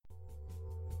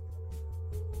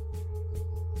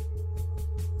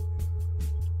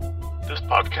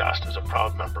podcast is a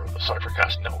proud member of the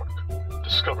Cyphercast Network.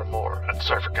 Discover more at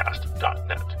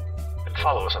cyphercast.net and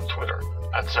follow us on Twitter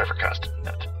at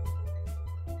cyphercast.net.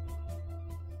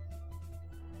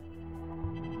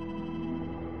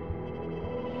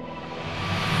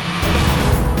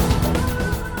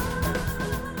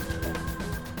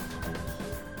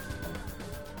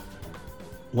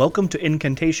 Welcome to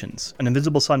Incantations, an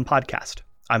Invisible Sun podcast.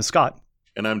 I'm Scott.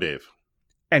 And I'm Dave.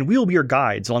 And we will be your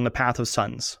guides along the path of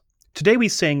suns. Today we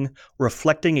sing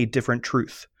Reflecting a Different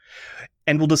Truth,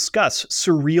 and we'll discuss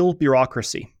surreal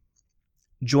bureaucracy.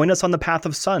 Join us on the path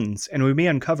of suns, and we may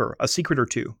uncover a secret or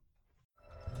two.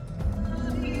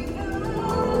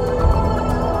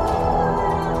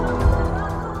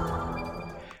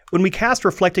 When we cast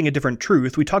Reflecting a Different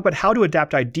Truth, we talk about how to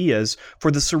adapt ideas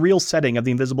for the surreal setting of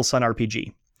the Invisible Sun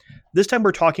RPG. This time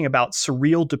we're talking about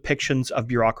surreal depictions of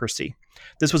bureaucracy.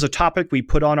 This was a topic we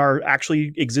put on our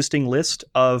actually existing list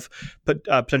of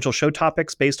potential show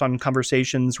topics based on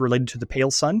conversations related to the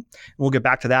Pale Sun. And we'll get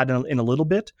back to that in a little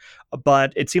bit.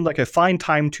 But it seemed like a fine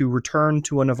time to return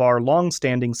to one of our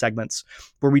long-standing segments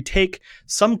where we take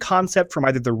some concept from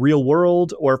either the real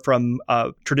world or from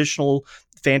traditional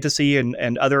fantasy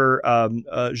and other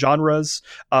genres,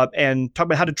 and talk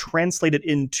about how to translate it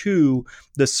into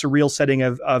the surreal setting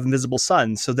of Invisible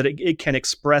Sun so that it can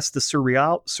express the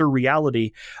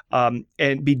surreality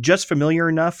and be just familiar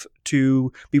enough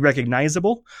to be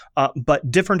recognizable,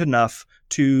 but different enough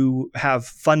to have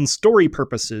fun story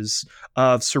purposes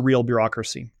of surreal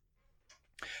bureaucracy.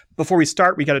 Before we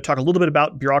start, we got to talk a little bit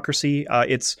about bureaucracy.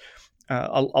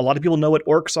 A lot of people know what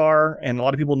orcs are, and a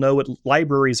lot of people know what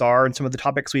libraries are, and some of the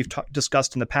topics we've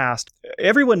discussed in the past.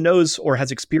 Everyone knows or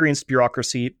has experienced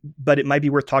bureaucracy, but it might be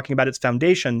worth talking about its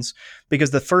foundations,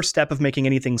 because the first step of making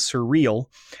anything surreal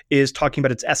is talking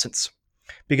about its essence,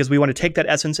 because we want to take that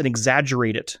essence and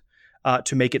exaggerate it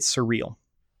to make it surreal.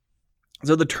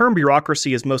 So the term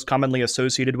bureaucracy is most commonly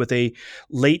associated with a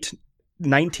late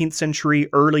 19th century,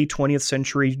 early 20th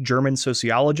century German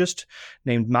sociologist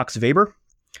named Max Weber.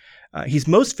 He's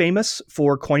most famous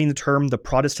for coining the term the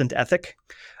Protestant ethic,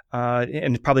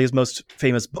 and probably his most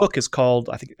famous book is called,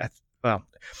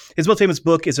 his most famous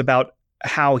book is about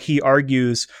how he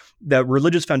argues the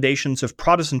religious foundations of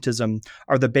Protestantism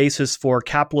are the basis for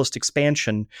capitalist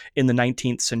expansion in the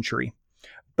 19th century.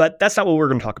 But that's not what we're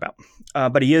going to talk about.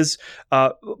 But he is,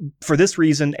 for this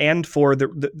reason and for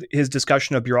his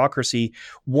discussion of bureaucracy,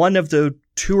 one of the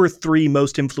two or three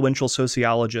most influential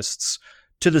sociologists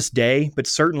to this day, but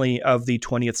certainly of the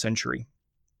 20th century.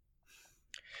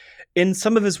 In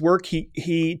some of his work,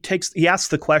 he asks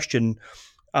the question,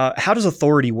 how does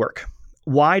authority work?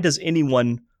 Why does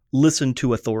anyone listen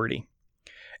to authority?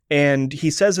 And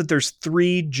he says that there's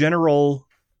three general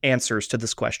answers to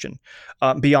this question,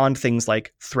 beyond things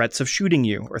like threats of shooting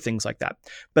you or things like that.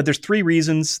 But there's three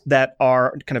reasons that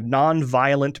are kind of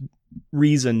non-violent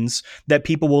reasons that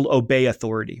people will obey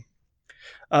authority.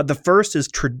 The first is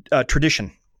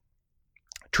tradition.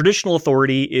 Traditional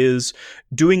authority is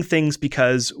doing things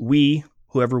because we,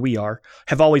 whoever we are,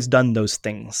 have always done those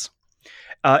things.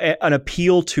 An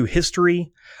appeal to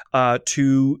history,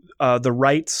 to the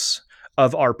rights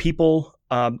of our people,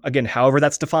 again, however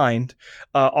that's defined,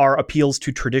 are appeals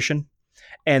to tradition,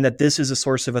 and that this is a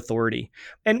source of authority.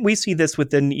 And we see this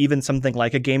within even something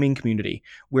like a gaming community,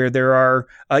 where there are,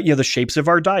 the shapes of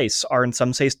our dice are in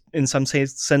some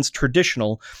sense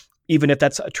traditional, even if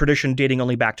that's a tradition dating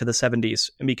only back to the 70s,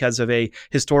 and because of a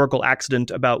historical accident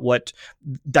about what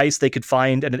dice they could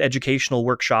find at an educational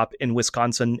workshop in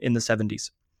Wisconsin in the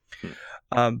 70s.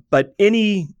 But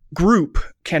any group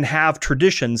can have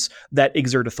traditions that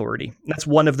exert authority. That's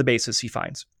one of the bases he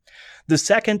finds. The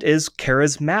second is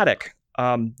charismatic.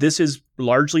 This is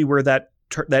largely where that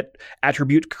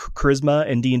attribute charisma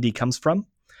in D&D comes from.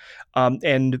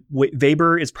 And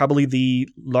Weber is probably the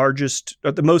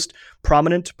most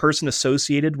prominent person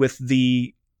associated with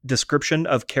the description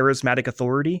of charismatic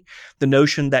authority. The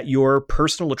notion that your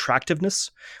personal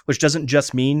attractiveness, which doesn't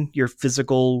just mean your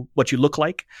physical, what you look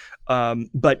like,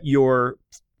 but your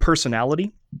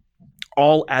personality,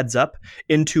 all adds up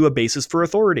into a basis for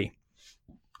authority.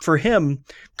 For him,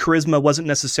 charisma wasn't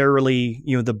necessarily,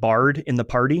 the bard in the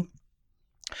party.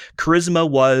 Charisma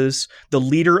was the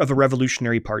leader of a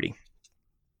revolutionary party.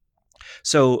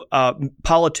 So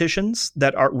politicians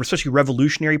that are, especially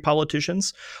revolutionary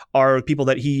politicians, are people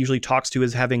that he usually talks to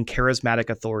as having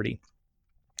charismatic authority.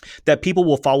 That people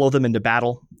will follow them into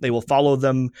battle. They will follow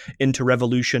them into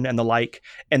revolution and the like.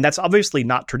 And that's obviously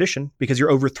not tradition, because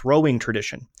you're overthrowing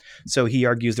tradition. So he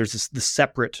argues there's this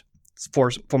separate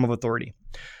form of authority.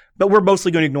 But we're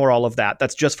mostly going to ignore all of that.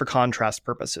 That's just for contrast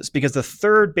purposes, because the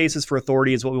third basis for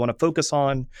authority is what we want to focus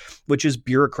on, which is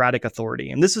bureaucratic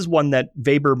authority. And this is one that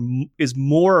Weber is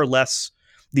more or less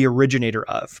the originator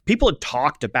of. People had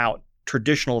talked about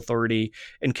traditional authority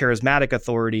and charismatic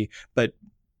authority, but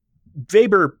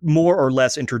Weber more or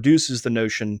less introduces the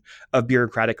notion of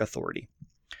bureaucratic authority.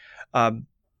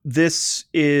 This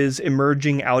is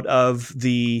emerging out of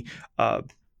the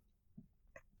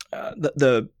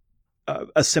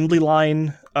assembly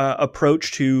line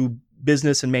approach to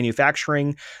business and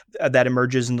manufacturing that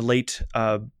emerges in the late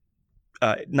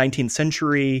 19th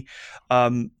century.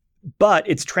 But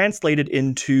it's translated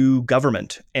into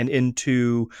government and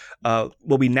into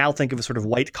what we now think of as sort of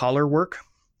white collar work.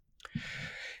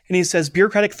 And he says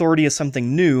bureaucratic authority is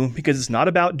something new because it's not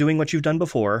about doing what you've done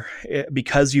before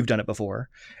because you've done it before.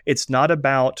 It's not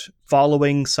about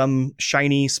following some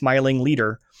shiny, smiling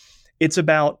leader. It's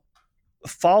about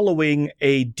following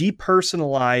a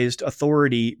depersonalized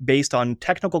authority based on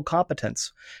technical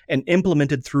competence and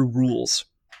implemented through rules.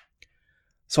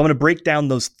 So I'm going to break down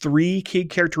those three key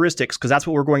characteristics because that's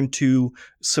what we're going to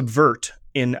subvert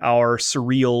in our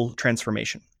surreal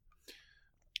transformation.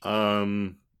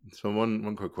 So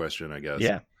one quick question, I guess.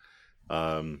 Yeah.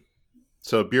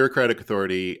 So bureaucratic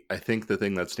authority, I think the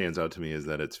thing that stands out to me is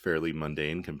that it's fairly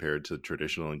mundane compared to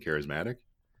traditional and charismatic.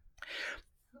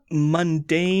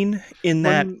 Mundane in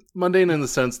that mundane in the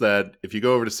sense that if you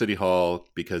go over to City Hall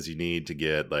because you need to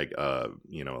get like a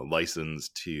license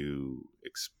to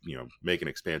make an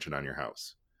expansion on your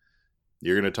house,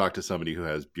 you're going to talk to somebody who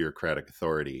has bureaucratic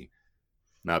authority,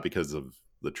 not because of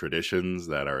the traditions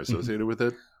that are associated with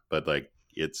it, but like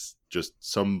it's just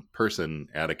some person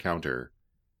at a counter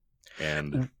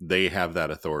and they have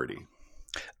that authority.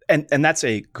 And that's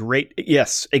a great,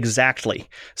 yes, exactly.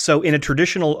 So in a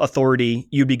traditional authority,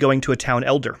 you'd be going to a town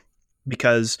elder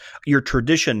because your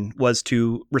tradition was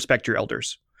to respect your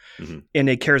elders. Mm-hmm. In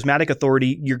a charismatic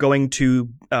authority, you're going to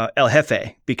El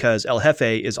Jefe because El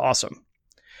Jefe is awesome.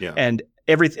 Yeah. And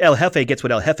El Jefe gets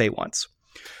what El Jefe wants.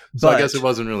 So I guess it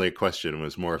wasn't really a question. It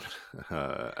was more of,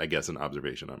 I guess, an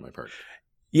observation on my part.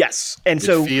 Yes. And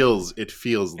it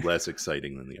feels less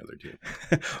exciting than the other two.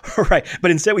 Right.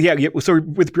 But instead, so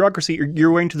with bureaucracy,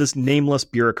 you're going to this nameless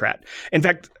bureaucrat. In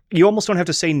fact, you almost don't have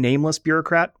to say nameless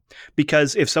bureaucrat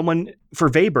because for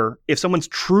Weber, if someone's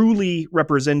truly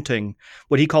representing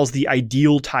what he calls the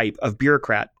ideal type of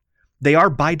bureaucrat, they are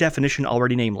by definition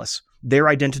already nameless. Their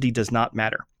identity does not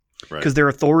matter because their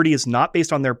authority is not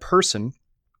based on their person.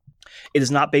 It is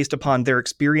not based upon their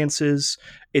experiences.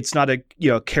 It's not a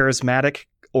charismatic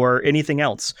or anything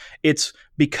else. It's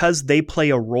because they play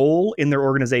a role in their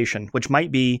organization, which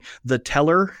might be the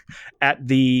teller at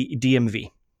the DMV.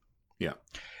 Yeah.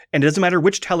 And it doesn't matter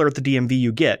which teller at the DMV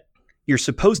you get, you're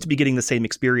supposed to be getting the same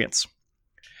experience.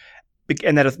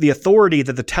 And that the authority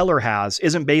that the teller has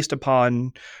isn't based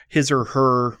upon his or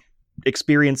her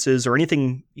experiences or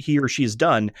anything he or she has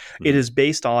done. Mm-hmm. It is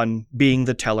based on being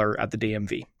the teller at the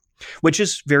DMV, which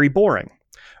is very boring.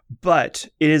 But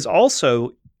it is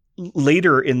also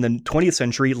later in the 20th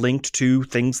century linked to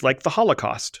things like the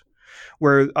Holocaust,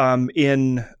 where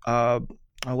in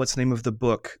what's the name of the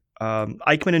book?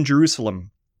 Eichmann in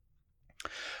Jerusalem,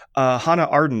 Hannah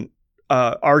Arendt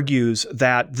argues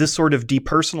that this sort of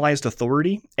depersonalized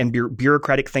authority and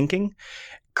bureaucratic thinking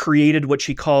created what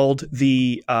she called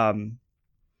the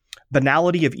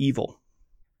banality of evil,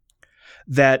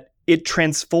 that it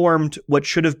transformed what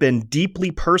should have been deeply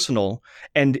personal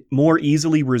and more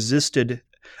easily resisted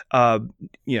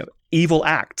evil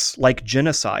acts like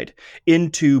genocide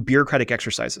into bureaucratic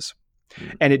exercises.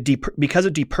 And because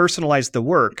it depersonalized the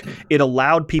work, it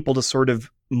allowed people to sort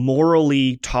of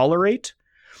morally tolerate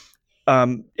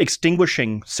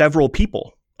extinguishing several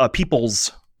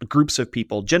groups of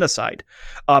people, genocide,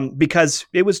 because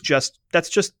that's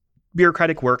just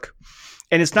bureaucratic work.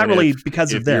 And it's not really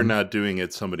because of them. If you're not doing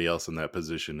it, somebody else in that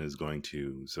position is going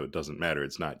to, so it doesn't matter.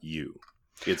 It's not you.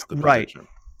 It's the position. Right.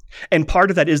 And part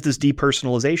of that is this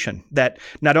depersonalization, that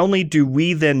not only do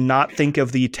we then not think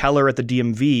of the teller at the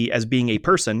DMV as being a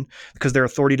person because their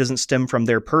authority doesn't stem from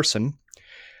their person,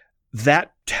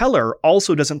 that teller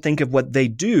also doesn't think of what they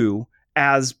do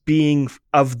as being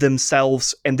of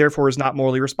themselves and therefore is not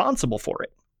morally responsible for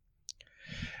it.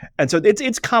 And so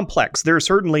it's complex. There are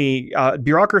certainly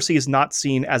bureaucracy is not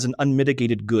seen as an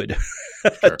unmitigated good,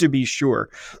 sure. To be sure.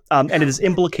 And it is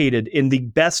implicated in the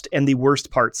best and the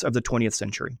worst parts of the 20th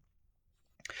century.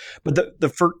 But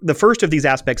the first of these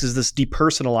aspects is this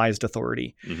depersonalized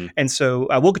authority. Mm-hmm. And so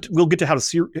we'll get to how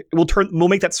to we'll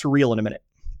make that surreal in a minute.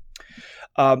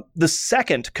 The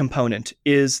second component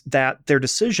is that their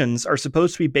decisions are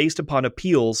supposed to be based upon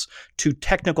appeals to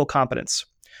technical competence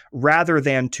rather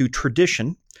than to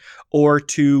tradition or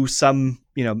to some,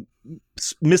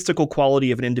 mystical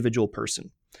quality of an individual person.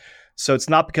 So it's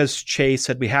not because Che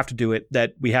said we have to do it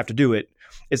that we have to do it.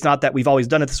 It's not that we've always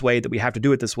done it this way that we have to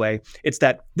do it this way. It's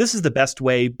that this is the best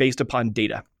way based upon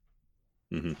data,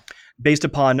 based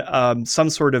upon some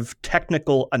sort of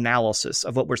technical analysis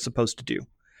of what we're supposed to do.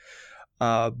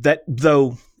 That,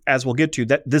 though, as we'll get to,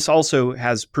 that this also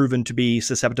has proven to be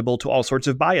susceptible to all sorts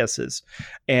of biases.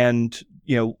 And,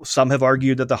 some have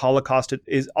argued that the Holocaust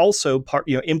is also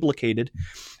implicated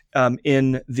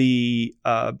in the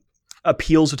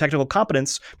appeals of technical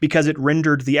competence because it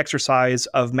rendered the exercise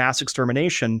of mass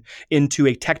extermination into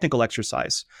a technical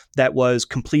exercise that was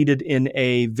completed in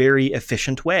a very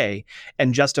efficient way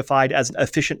and justified as an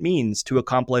efficient means to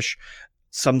accomplish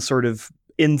some sort of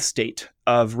end state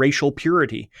of racial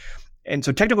purity. And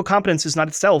so technical competence is not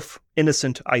itself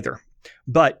innocent either,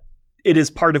 but it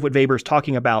is part of what Weber's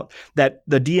talking about, that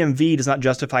the DMV does not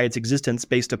justify its existence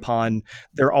based upon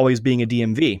there always being a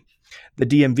DMV. The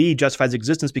DMV justifies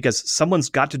existence because someone's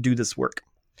got to do this work.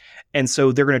 And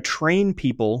so they're going to train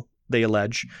people, they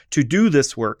allege, to do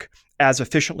this work as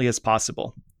efficiently as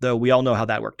possible, though we all know how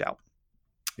that worked out.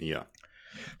 Yeah.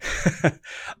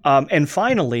 And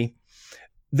finally,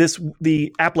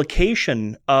 the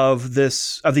application of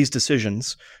these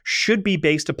decisions should be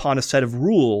based upon a set of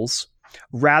rules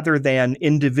rather than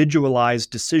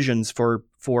individualized decisions for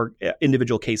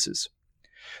individual cases.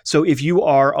 So if you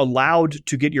are allowed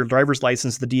to get your driver's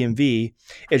license at the DMV,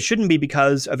 it shouldn't be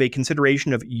because of a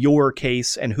consideration of your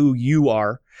case and who you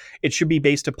are. It should be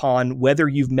based upon whether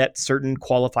you've met certain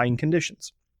qualifying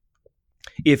conditions.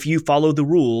 If you follow the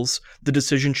rules, the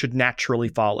decision should naturally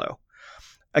follow.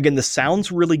 Again, this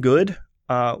sounds really good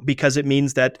because it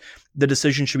means that the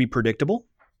decision should be predictable.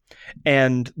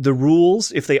 And the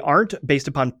rules, if they aren't based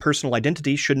upon personal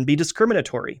identity, shouldn't be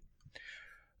discriminatory.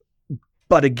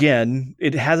 But again,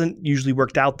 it hasn't usually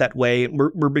worked out that way.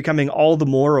 We're becoming all the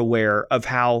more aware of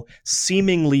how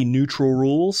seemingly neutral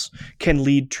rules can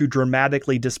lead to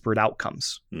dramatically disparate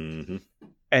outcomes. Mm-hmm.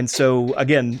 And so,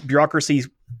 again, bureaucracy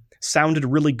sounded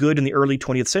really good in the early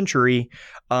 20th century,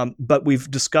 but we've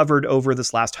discovered over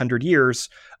this last 100 years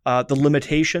the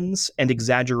limitations and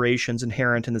exaggerations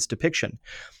inherent in this depiction,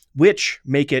 which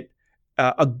make it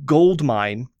a gold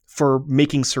mine for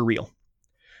making surreal.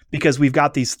 Because we've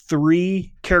got these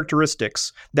three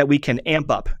characteristics that we can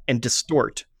amp up and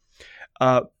distort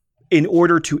in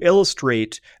order to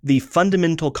illustrate the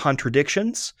fundamental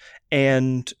contradictions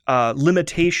and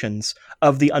limitations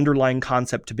of the underlying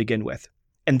concept to begin with.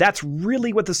 And that's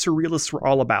really what the surrealists were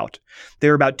all about.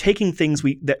 They're about taking things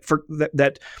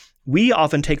that we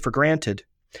often take for granted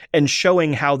and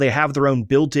showing how they have their own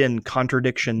built-in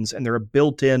contradictions and their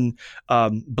built-in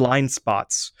blind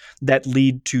spots that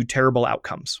lead to terrible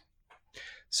outcomes.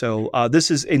 So this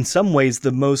is in some ways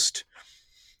the most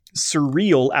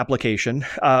surreal application,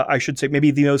 I should say,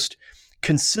 maybe the most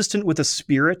consistent with the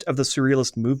spirit of the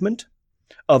surrealist movement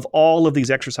of all of these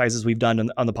exercises we've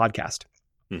done on the podcast.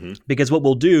 Mm-hmm. Because what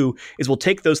we'll do is we'll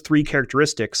take those three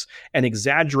characteristics and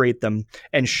exaggerate them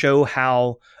and show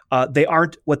how they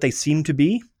aren't what they seem to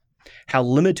be, how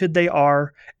limited they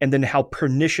are, and then how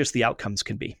pernicious the outcomes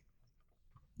can be.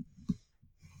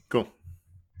 Cool.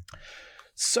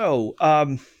 So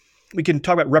we can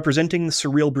talk about representing the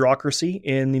surreal bureaucracy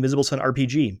in the Invisible Sun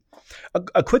RPG.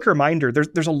 A quick reminder,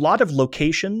 there's a lot of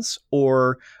locations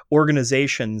or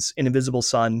organizations in Invisible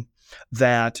Sun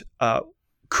that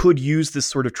could use this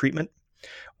sort of treatment.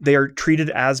 They are treated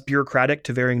as bureaucratic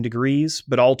to varying degrees,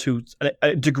 but all to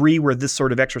a degree where this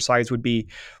sort of exercise would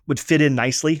fit in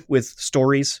nicely with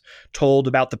stories told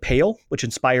about the Pale, which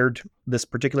inspired this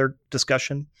particular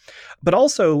discussion. But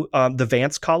also the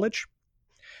Vance College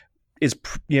is,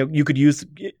 you could use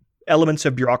elements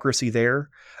of bureaucracy there.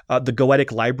 The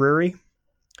Goetic Library,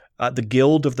 the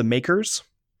Guild of the Makers.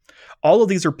 All of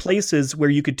these are places where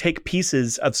you could take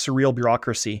pieces of surreal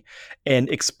bureaucracy and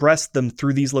express them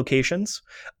through these locations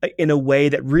in a way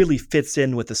that really fits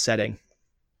in with the setting.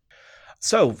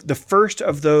 So the first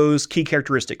of those key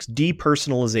characteristics,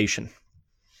 depersonalization.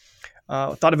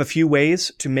 Thought of a few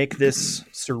ways to make this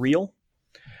surreal.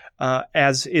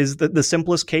 As is the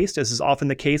simplest case, as is often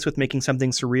the case with making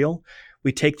something surreal,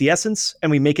 we take the essence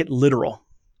and we make it literal.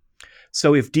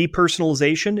 So if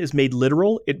depersonalization is made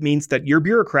literal, it means that your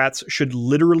bureaucrats should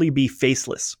literally be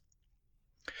faceless.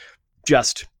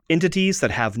 Just entities that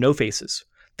have no faces,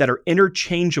 that are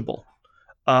interchangeable,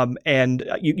 and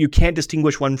you can't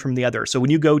distinguish one from the other. So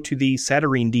when you go to the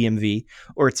Saturnine DMV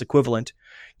or its equivalent,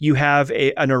 You have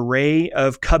an array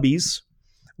of cubbies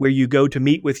where you go to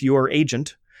meet with your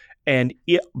agent,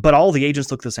 but all the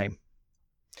agents look the same.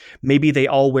 Maybe they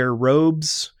all wear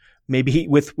robes, maybe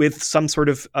with some sort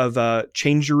of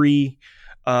changery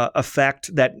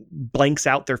effect that blanks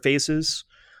out their faces.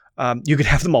 You could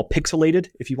have them all pixelated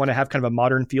if you want to have kind of a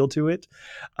modern feel to it,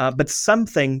 but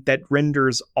something that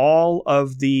renders all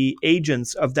of the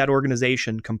agents of that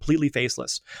organization completely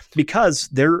faceless, because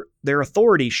their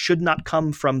authority should not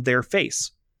come from their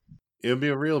face. It would be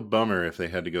a real bummer if they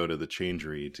had to go to the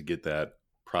changery to get that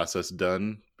process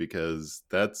done, because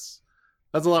that's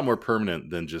a lot more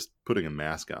permanent than just putting a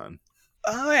mask on.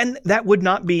 And that would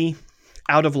not be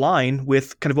out of line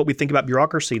with kind of what we think about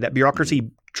bureaucracy, that bureaucracy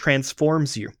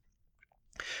transforms you.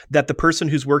 That the person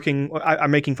who's working,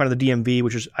 I'm making fun of the DMV,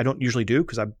 which is I don't usually do,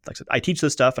 because like I said, I teach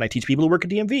this stuff and I teach people who work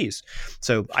at DMVs.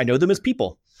 So I know them as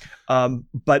people,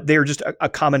 but they're just a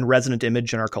common resonant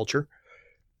image in our culture.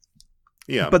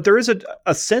 Yeah. But there is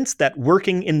a sense that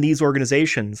working in these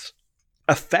organizations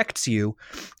affects you.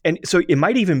 And so it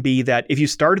might even be that if you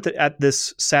start at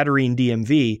this Saturnine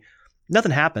DMV,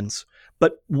 nothing happens,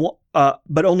 but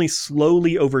only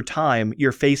slowly over time,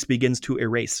 your face begins to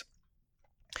erase.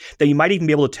 That you might even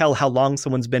be able to tell how long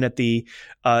someone's been at the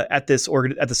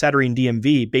Saturnine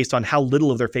DMV based on how little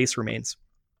of their face remains.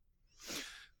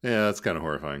 Yeah, that's kind of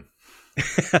horrifying.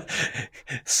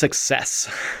 Success.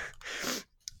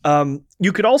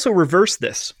 You could also reverse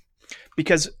this,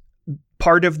 because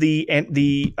part of the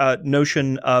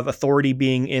notion of authority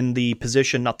being in the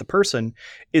position, not the person,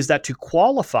 is that to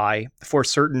qualify for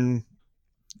certain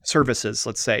services,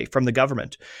 let's say, from the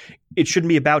government, it shouldn't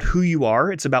be about who you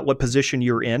are. It's about what position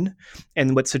you're in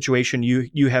and what situation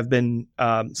you have been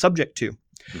subject to.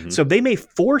 Mm-hmm. So they may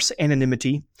force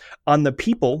anonymity on the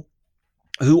people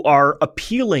who are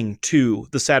appealing to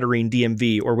the Saturnine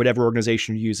DMV or whatever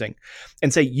organization you're using,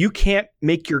 and say you can't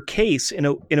make your case in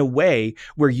a way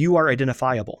where you are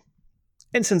identifiable.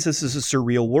 And since this is a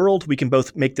surreal world, we can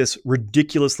both make this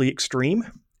ridiculously extreme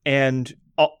and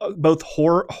both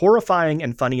horrifying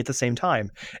and funny at the same time,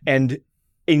 and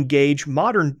engage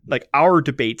modern, like our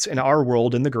debates in our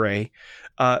world in the gray,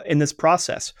 in this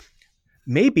process.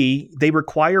 Maybe they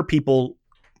require people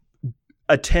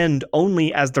attend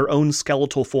only as their own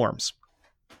skeletal forms.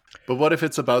 But what if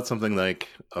it's about something like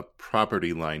a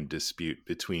property line dispute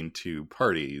between two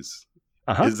parties?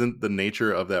 Uh-huh. Isn't the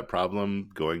nature of that problem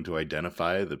going to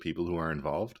identify the people who are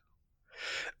involved?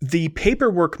 The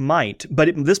paperwork might, but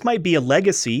this might be a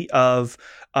legacy of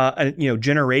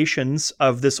generations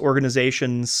of this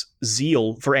organization's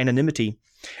zeal for anonymity.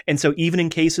 And so even in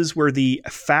cases where the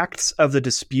facts of the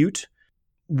dispute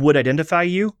would identify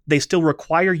you, they still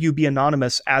require you be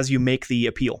anonymous as you make the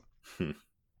appeal.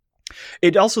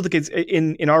 It also, the case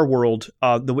in our world,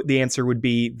 the answer would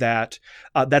be that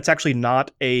that's actually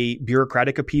not a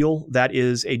bureaucratic appeal. That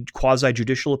is a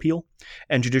quasi-judicial appeal,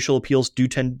 and judicial appeals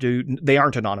they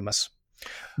aren't anonymous.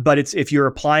 But it's if you're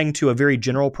applying to a very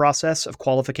general process of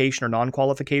qualification or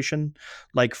non-qualification,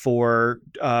 like for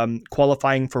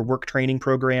qualifying for work training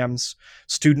programs,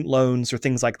 student loans, or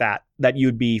things like that, that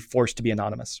you'd be forced to be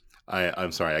anonymous.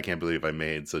 I'm sorry, I can't believe I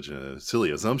made such a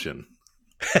silly assumption.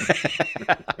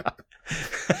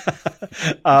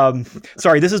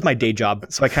 Sorry, this is my day job,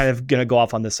 so I kind of gonna go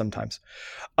off on this sometimes.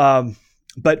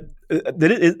 But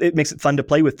it makes it fun to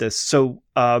play with this. So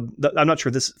I'm not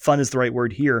sure this fun is the right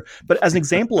word here, but as an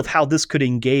example of how this could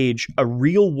engage a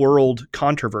real world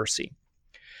controversy,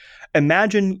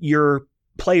 imagine your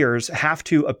players have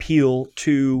to appeal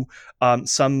to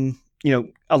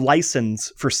a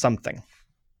license for something.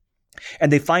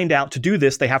 And they find out to do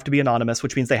this, they have to be anonymous,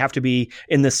 which means they have to be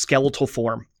in this skeletal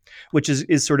form, which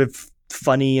is sort of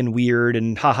funny and weird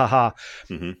and ha ha ha.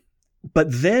 Mm-hmm. But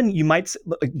then you might,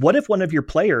 what if one of your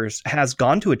players has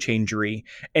gone to a changery,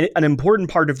 and an important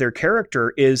part of their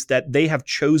character is that they have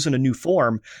chosen a new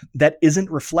form that isn't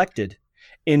reflected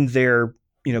in their,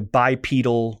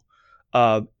 bipedal,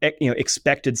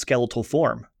 expected skeletal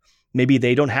form. Maybe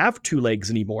they don't have two legs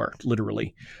anymore,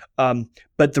 literally.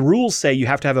 But the rules say you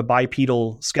have to have a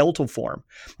bipedal skeletal form.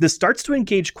 This starts to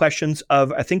engage questions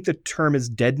of, I think the term is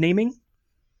dead naming,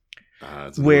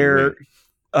 where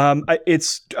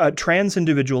it's trans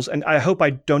individuals. And I hope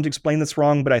I don't explain this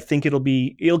wrong, but I think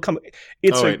it'll come.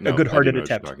 It's a good-hearted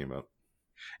attempt. What you're talking about.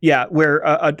 Yeah, where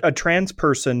a trans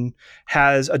person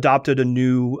has adopted a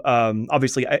new,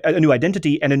 obviously a new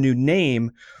identity and a new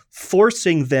name,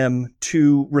 forcing them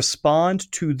to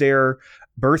respond to their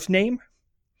birth name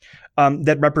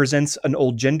that represents an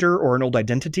old gender or an old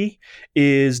identity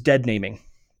is dead naming.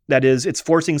 That is, it's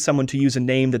forcing someone to use a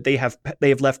name that they have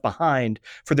left behind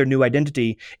for their new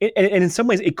identity. And in some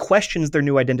ways, it questions their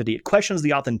new identity. It questions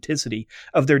the authenticity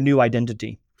of their new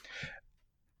identity.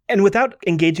 And without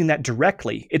engaging that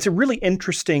directly, it's a really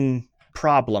interesting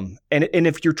problem. And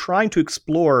if you're trying to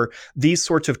explore these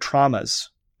sorts of traumas,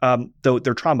 though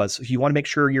they're traumas, you want to make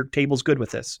sure your table's good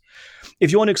with this.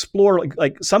 If you want to explore,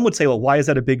 like some would say, well, why is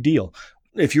that a big deal?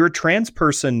 If you're a trans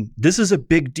person, this is a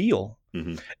big deal.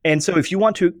 Mm-hmm. And so if you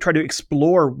want to try to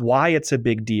explore why it's a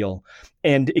big deal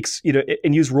and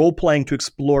use role playing to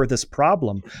explore this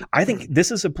problem, I think this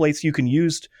is a place you can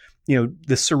use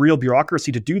the surreal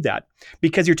bureaucracy to do that,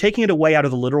 because you're taking it away out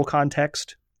of the literal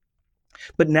context.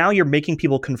 But now you're making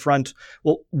people confront,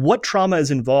 well, what trauma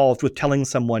is involved with telling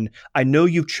someone, I know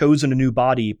you've chosen a new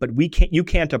body, but you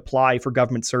can't apply for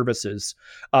government services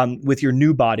with your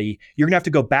new body. You're going to have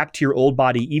to go back to your old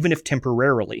body, even if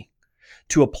temporarily,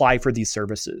 to apply for these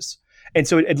services. And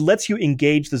so it lets you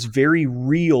engage this very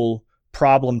real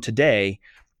problem today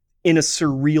in a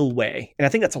surreal way. And I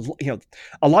think that's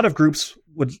a lot of groups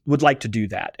would like to do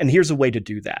that. And here's a way to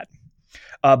do that.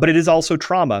 But it is also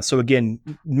trauma. So again,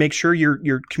 make sure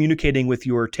you're communicating with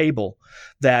your table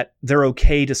that they're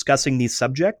okay discussing these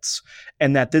subjects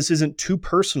and that this isn't too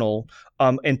personal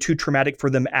and too traumatic for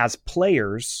them as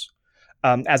players,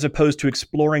 as opposed to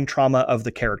exploring trauma of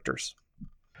the characters.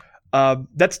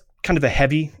 That's kind of a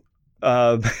heavy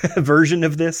version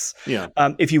of this. Yeah.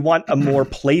 If you want a more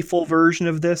playful version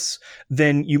of this,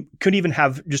 then you could even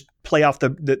have just play off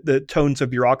the tones of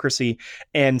bureaucracy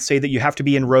and say that you have to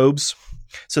be in robes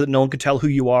so that no one could tell who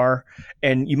you are.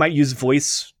 And you might use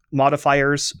voice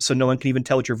modifiers so no one can even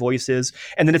tell what your voice is.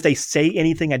 And then if they say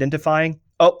anything identifying,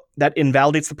 that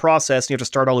invalidates the process and you have to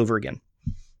start all over again.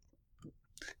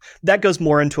 That goes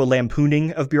more into a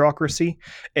lampooning of bureaucracy,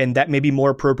 and that may be more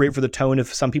appropriate for the tone of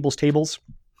some people's tables.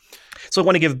 So I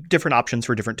want to give different options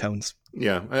for different tones.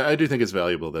 Yeah, I do think it's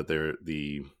valuable that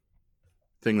the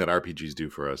thing that RPGs do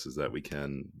for us is that we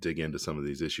can dig into some of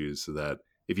these issues so that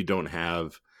if you don't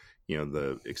have,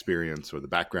 the experience or the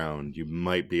background, you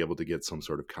might be able to get some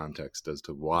sort of context as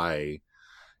to why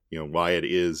it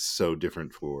is so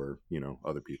different for,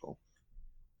 other people.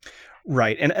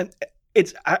 Right. And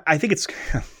I think it's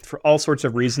for all sorts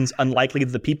of reasons unlikely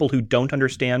that the people who don't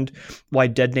understand why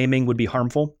dead naming would be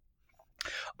harmful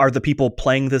are the people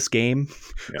playing this game,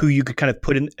 who you could kind of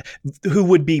put in, who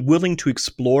would be willing to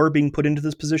explore being put into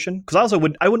this position. Because I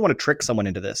wouldn't want to trick someone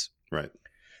into this. Right.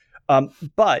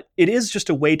 But it is just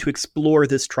a way to explore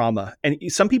this trauma. And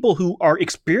some people who are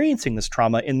experiencing this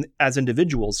trauma as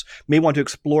individuals may want to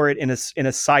explore it in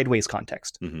a sideways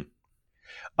context.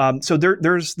 Mm-hmm. So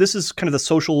this is kind of the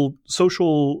social.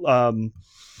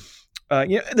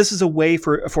 This is a way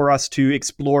for us to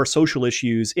explore social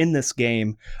issues in this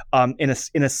game in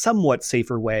a somewhat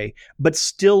safer way, but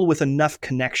still with enough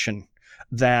connection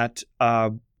that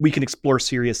we can explore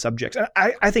serious subjects. And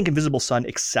I think Invisible Sun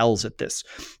excels at this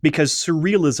because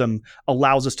surrealism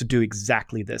allows us to do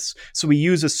exactly this. So we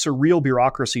use a surreal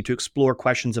bureaucracy to explore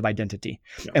questions of identity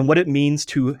and what it means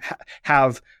to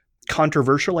have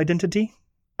controversial identity.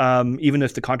 Even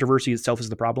if the controversy itself is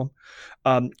the problem,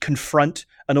 confront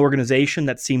an organization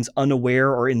that seems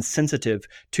unaware or insensitive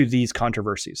to these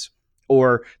controversies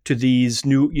or to these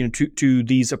new, to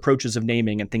these approaches of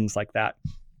naming and things like that.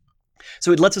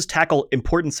 So it lets us tackle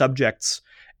important subjects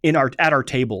at our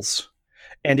tables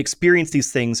and experience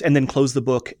these things and then close the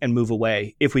book and move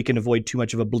away if we can avoid too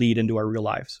much of a bleed into our real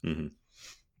lives. Mm-hmm.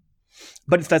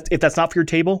 But if that's not for your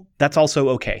table, that's also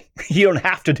okay. You don't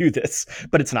have to do this,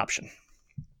 but it's an option.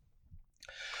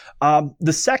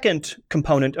 The second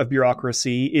component of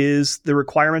bureaucracy is the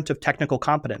requirement of technical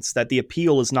competence, that the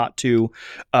appeal is not to,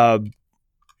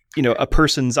 a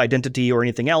person's identity or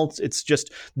anything else. It's just,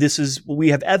 we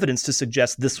have evidence to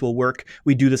suggest this will work.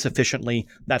 We do this efficiently,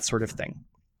 that sort of thing.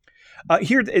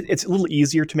 Here, it's a little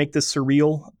easier to make this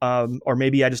surreal, or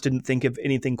maybe I just didn't think of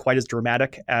anything quite as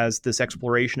dramatic as this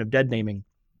exploration of dead naming.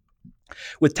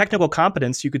 With technical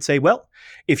competence, you could say, well,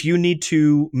 if you need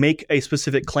to make a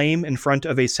specific claim in front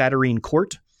of a Saturnine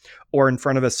court or in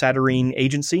front of a Saturnine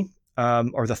agency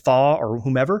or the Thaw or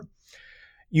whomever,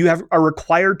 you are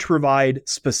required to provide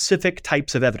specific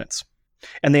types of evidence.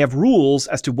 And they have rules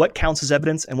as to what counts as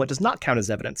evidence and what does not count as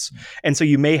evidence. And so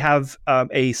you may have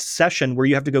a session where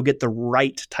you have to go get the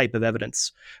right type of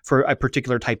evidence for a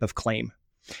particular type of claim.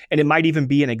 And it might even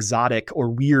be an exotic or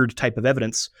weird type of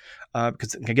evidence,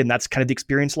 because, again, that's kind of the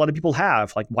experience a lot of people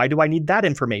have. Like, why do I need that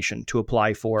information to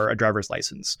apply for a driver's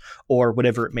license or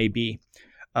whatever it may be?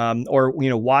 Or,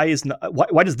 why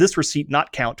does this receipt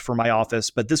not count for my office,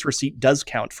 but this receipt does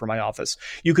count for my office?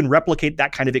 You can replicate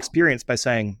that kind of experience by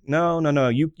saying, no,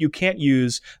 you can't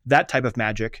use that type of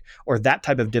magic or that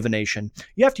type of divination.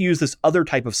 You have to use this other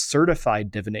type of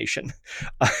certified divination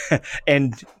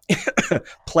and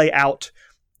play out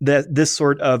this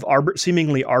sort of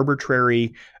seemingly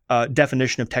arbitrary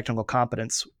definition of technical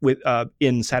competence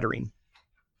in Satyrine.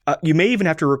 You may even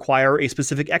have to require a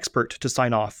specific expert to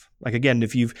sign off. Like, again,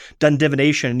 if you've done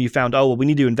divination and you found, we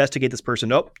need to investigate this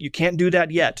person. Oh, you can't do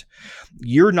that yet.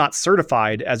 You're not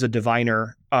certified as a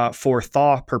diviner for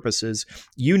thaw purposes.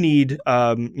 You need,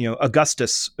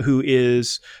 Augustus, who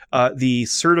is the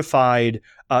certified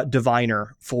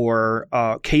diviner for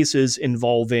cases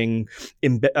involving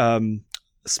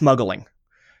smuggling.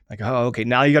 Like, okay,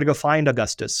 now you got to go find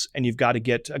Augustus, and you've got to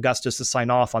get Augustus to sign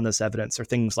off on this evidence or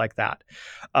things like that.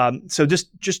 So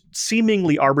just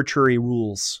seemingly arbitrary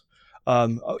rules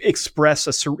express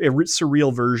a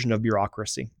surreal version of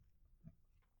bureaucracy.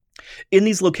 In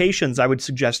these locations, I would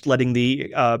suggest letting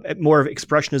the more of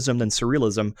expressionism than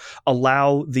surrealism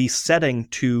allow the setting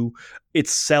to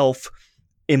itself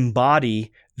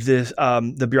embody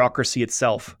the bureaucracy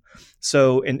itself.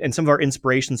 So, and some of our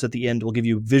inspirations at the end will give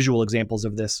you visual examples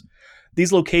of this.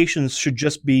 These locations should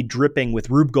just be dripping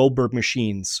with Rube Goldberg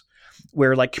machines,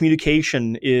 where like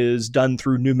communication is done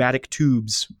through pneumatic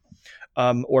tubes,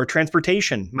 or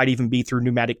transportation might even be through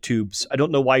pneumatic tubes. I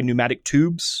don't know why pneumatic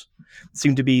tubes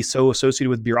seem to be so associated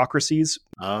with bureaucracies.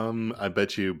 I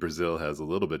bet you Brazil has a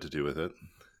little bit to do with it.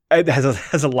 It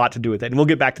has a lot to do with it. And we'll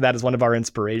get back to that as one of our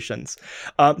inspirations.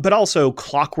 But also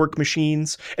clockwork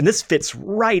machines. And this fits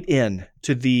right in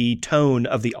to the tone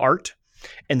of the art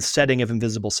and setting of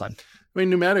Invisible Sun. I mean,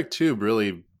 pneumatic tube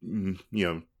really,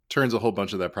 turns a whole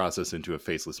bunch of that process into a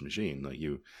faceless machine. Like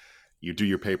you do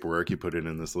your paperwork, you put it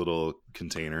in this little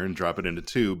container and drop it in a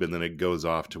tube, and then it goes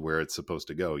off to where it's supposed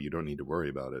to go. You don't need to worry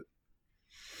about it.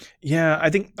 Yeah,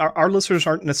 I think our listeners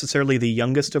aren't necessarily the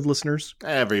youngest of listeners.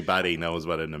 Everybody knows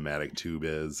what a pneumatic tube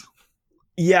is.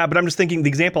 Yeah, but I'm just thinking the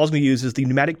example I was going to use is the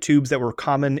pneumatic tubes that were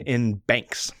common in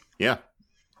banks. Yeah.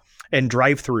 And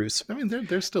drive-thrus. I mean,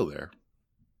 they're still there.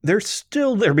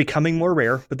 They're becoming more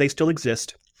rare, but they still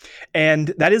exist.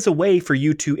 And that is a way for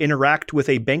you to interact with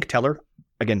a bank teller.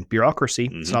 Again, bureaucracy.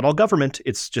 Mm-hmm. It's not all government.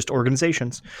 It's just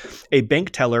organizations. A bank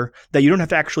teller that you don't have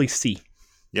to actually see.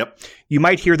 Yep. You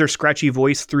might hear their scratchy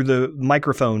voice through the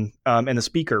microphone and the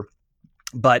speaker,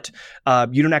 but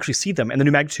you don't actually see them. And the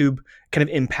pneumatic tube kind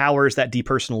of empowers that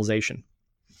depersonalization.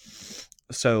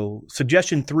 So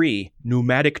suggestion 3,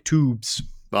 pneumatic tubes.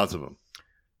 Lots of them.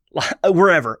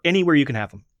 Anywhere you can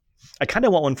have them. I kind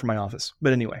of want one for my office,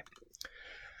 but anyway.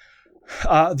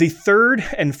 The third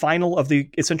and final of the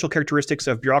essential characteristics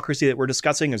of bureaucracy that we're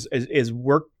discussing is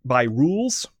work by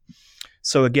rules.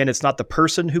 So again, it's not the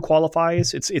person who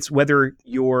qualifies. It's whether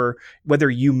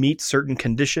you meet certain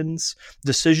conditions.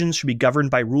 Decisions should be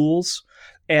governed by rules.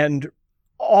 And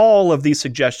all of these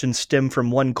suggestions stem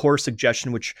from one core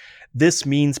suggestion, which this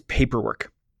means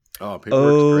paperwork. Oh,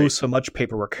 paperwork's great. So much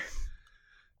paperwork.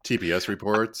 TPS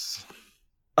reports.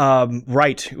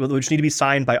 Right, which need to be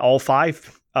signed by all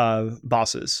 5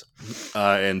 bosses.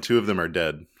 And 2 of them are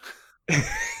dead.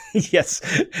 Yes,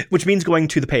 which means going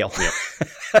to the pale. Yep.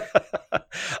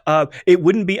 It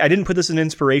wouldn't be. I didn't put this in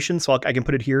inspiration, so I can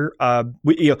put it here.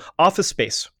 Office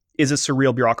Space is a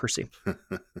surreal bureaucracy.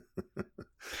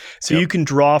 So you can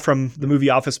draw from the movie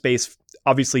Office Space,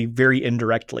 obviously very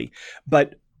indirectly,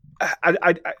 but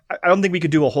I don't think we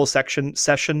could do a whole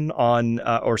session on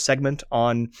or segment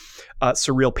on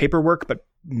surreal paperwork, but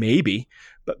maybe.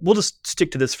 But we'll just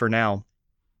stick to this for now.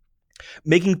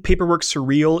 Making paperwork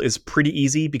surreal is pretty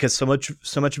easy because so much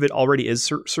of it already is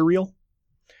surreal.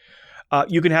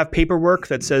 You can have paperwork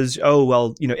that says,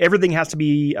 everything has to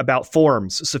be about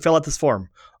forms. So fill out this form.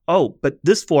 Oh, but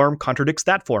this form contradicts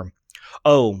that form.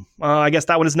 Oh, I guess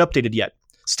that one isn't updated yet.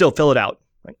 Still fill it out.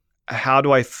 Like, how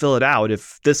do I fill it out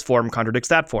if this form contradicts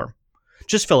that form?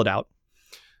 Just fill it out.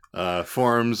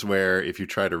 Forms where if you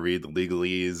try to read the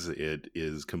legalese, it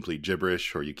is complete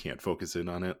gibberish or you can't focus in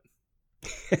on it.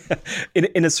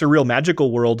 In a surreal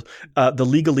magical world, the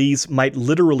legalese might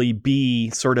literally be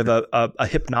sort of a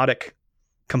hypnotic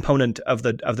component of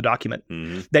the document,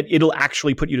 mm-hmm. that it'll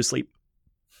actually put you to sleep.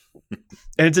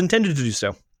 And it's intended to do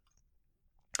so.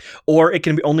 Or it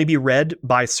can only be read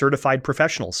by certified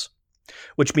professionals,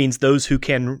 which means those who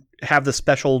can have the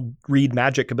special read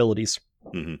magic abilities,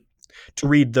 mm-hmm. to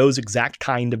read those exact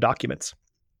kind of documents.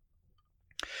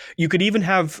 You could even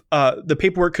have the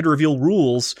paperwork could reveal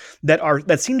rules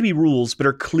that seem to be rules, but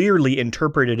are clearly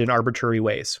interpreted in arbitrary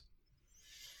ways.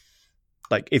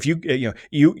 Like if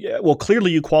well,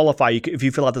 clearly you qualify if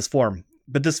you fill out this form,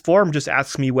 but this form just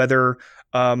asks me whether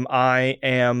I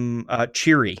am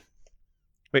cheery.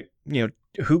 Wait,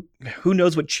 who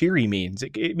knows what cheery means?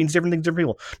 It means different things to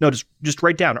different people. No, just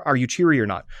write down, are you cheery or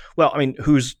not? Well, I mean,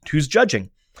 who's judging?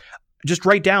 Just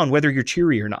write down whether you're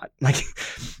cheery or not. Like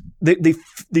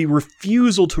the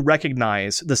refusal to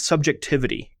recognize the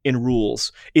subjectivity in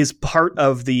rules is part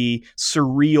of the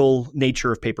surreal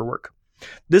nature of paperwork.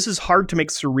 This is hard to make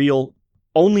surreal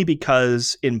only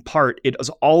because, in part, it is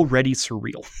already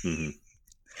surreal.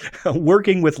 Mm-hmm.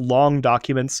 Working with long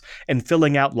documents and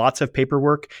filling out lots of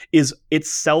paperwork is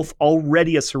itself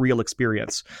already a surreal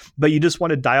experience, but you just want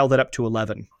to dial that up to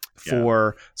 11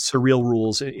 for surreal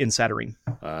rules in Satyrine.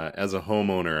 As a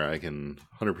homeowner, I can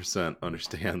 100%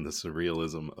 understand the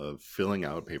surrealism of filling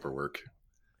out paperwork.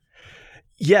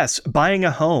 Yes, buying a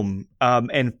home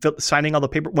and signing all the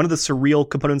paper. One of the surreal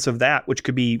components of that, which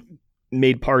could be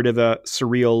made part of a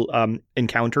surreal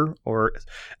encounter or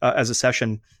as a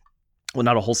session, well,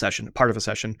 not a whole session, part of a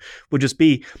session, would just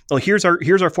be, well, here's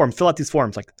our form. Fill out these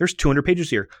forms. Like, there's 200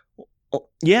 pages here. Well,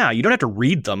 yeah, you don't have to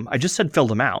read them. I just said fill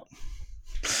them out.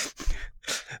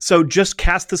 So just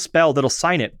cast the spell that'll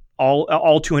sign it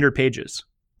all 200 pages.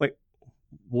 Wait,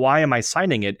 why am I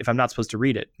signing it if I'm not supposed to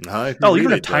read it? You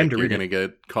don't have time to read it. You're going to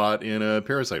get caught in a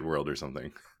parasite world or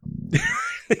something.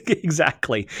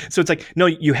 Exactly. So it's like, no,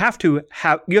 you have to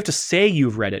say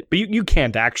you've read it, but you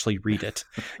can't actually read it.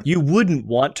 You wouldn't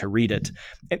want to read it.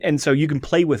 And so you can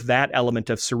play with that element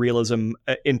of surrealism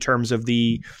in terms of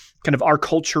the kind of our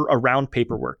culture around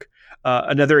paperwork.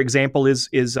 Another example is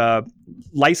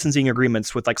licensing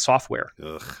agreements with like software.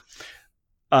 Ugh.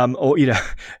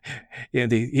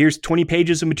 Here's 20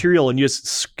 pages of material and you just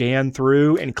scan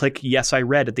through and click yes, I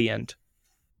read at the end.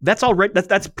 That's all right.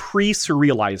 That's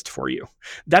pre-surrealized for you.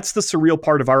 That's the surreal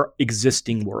part of our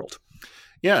existing world.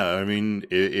 Yeah, I mean,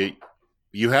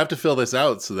 you have to fill this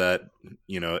out so that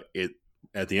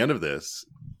at the end of this,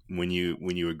 when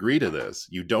you agree to this,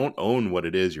 you don't own what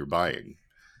it is you're buying,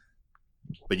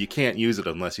 but you can't use it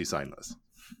unless you sign this.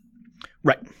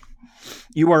 Right.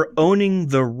 You are owning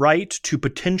the right to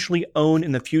potentially own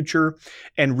in the future,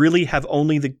 and really have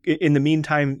only in the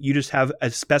meantime, you just have a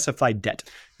specified debt.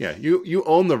 Yeah, you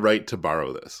own the right to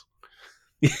borrow this.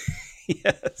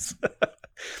 Yes.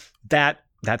 That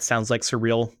sounds like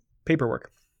surreal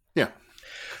paperwork. Yeah.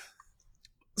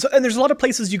 So, and there's a lot of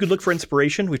places you could look for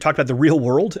inspiration. We've talked about the real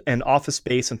world and Office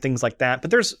Space and things like that, but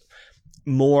there's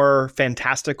more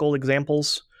fantastical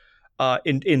examples.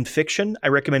 In fiction, I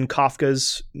recommend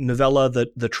Kafka's novella,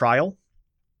 The Trial,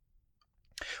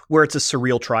 where it's a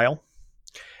surreal trial.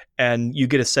 And you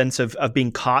get a sense of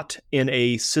being caught in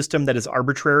a system that is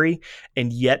arbitrary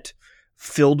and yet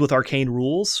filled with arcane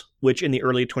rules, which in the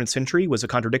early 20th century was a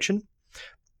contradiction.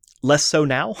 Less so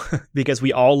now, because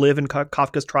we all live in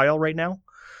Kafka's trial right now.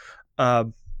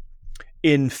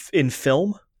 In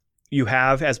film, you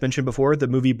have, as mentioned before, the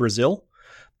movie Brazil.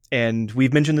 And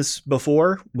we've mentioned this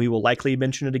before. We will likely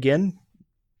mention it again.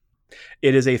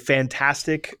 It is a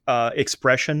fantastic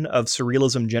expression of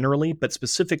surrealism generally, but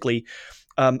specifically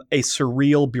a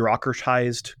surreal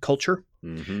bureaucratized culture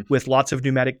with lots of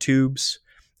pneumatic tubes.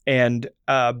 And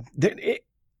it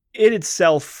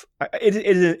itself,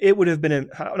 it would have been,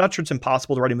 I'm not sure it's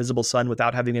impossible to write Invisible Sun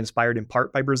without having been inspired in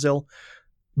part by Brazil,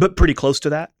 but pretty close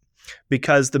to that.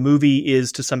 Because the movie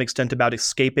is to some extent about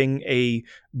escaping a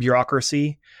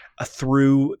bureaucracy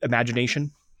through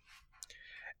imagination,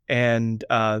 and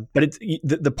but it's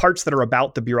the parts that are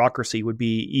about the bureaucracy would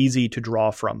be easy to draw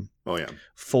from. Oh yeah,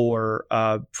 for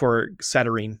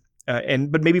Satyrine,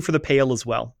 but maybe for the Pale as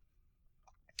well.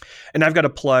 And I've got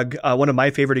to plug one of my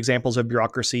favorite examples of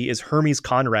bureaucracy is Hermes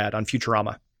Conrad on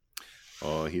Futurama.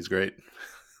 Oh, he's great.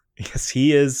 Yes,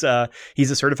 he is.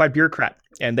 He's a certified bureaucrat,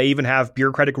 and they even have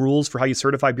bureaucratic rules for how you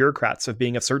certify bureaucrats of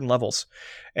being of certain levels.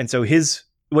 And so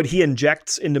what he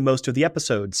injects into most of the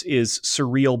episodes is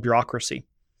surreal bureaucracy.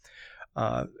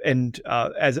 And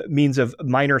as a means of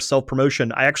minor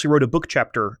self-promotion, I actually wrote a book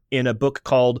chapter in a book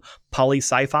called Poly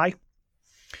Sci-Fi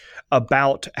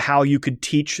about how you could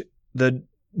teach the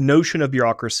notion of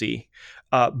bureaucracy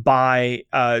by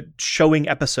showing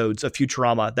episodes of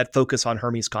Futurama that focus on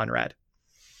Hermes Conrad.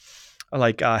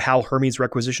 Like how Hermes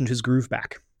requisitioned his groove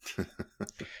back.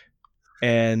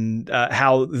 And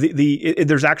how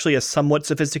there's actually a somewhat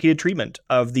sophisticated treatment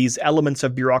of these elements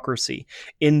of bureaucracy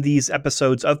in these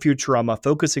episodes of Futurama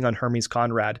focusing on Hermes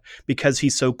Conrad because he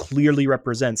so clearly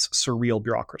represents surreal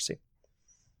bureaucracy.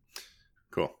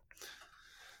 Cool.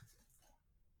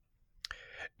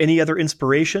 Any other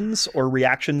inspirations or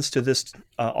reactions to this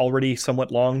already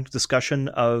somewhat long discussion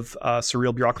of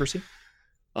surreal bureaucracy?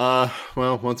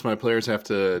 Well, once my players have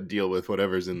to deal with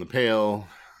whatever's in the pail,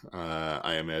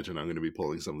 I imagine I'm going to be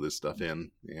pulling some of this stuff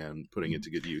in and putting it to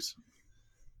good use.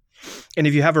 And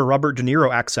if you have a Robert De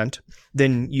Niro accent,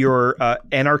 then your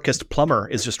anarchist plumber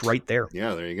is just right there.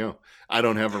 Yeah, there you go. I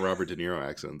don't have a Robert De Niro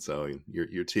accent, so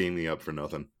you're teeing me up for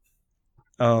nothing.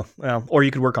 Oh, well, or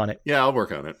you could work on it. Yeah, I'll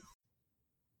work on it.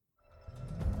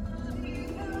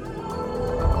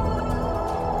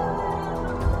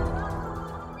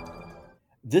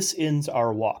 This ends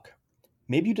our walk.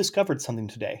 Maybe you discovered something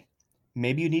today.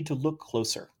 Maybe you need to look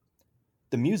closer.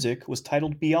 The music was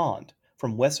titled Beyond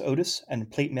from Wes Otis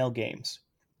and Plate Mail Games.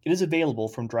 It is available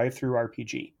from Drive-Thru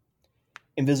RPG.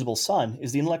 Invisible Sun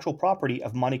is the intellectual property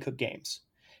of Monte Cook Games.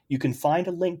 You can find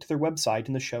a link to their website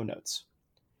in the show notes.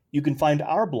 You can find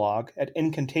our blog at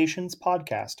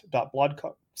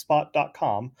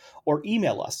incantationspodcast.blogspot.com or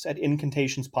email us at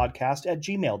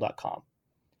incantationspodcast@gmail.com.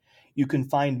 You can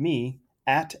find me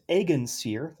at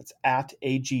Agonseer, that's at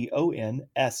AGONSEER,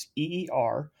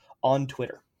 on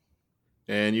Twitter.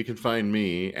 And you can find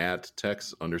me at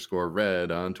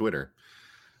Tex_Red on Twitter.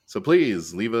 So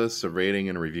please leave us a rating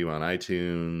and a review on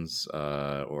iTunes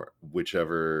or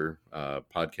whichever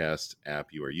podcast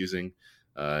app you are using.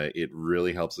 It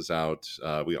really helps us out.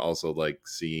 We also like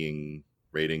seeing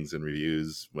ratings and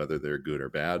reviews, whether they're good or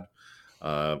bad.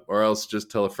 Or else just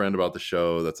tell a friend about the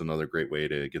show. That's another great way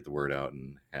to get the word out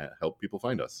and help people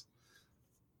find us.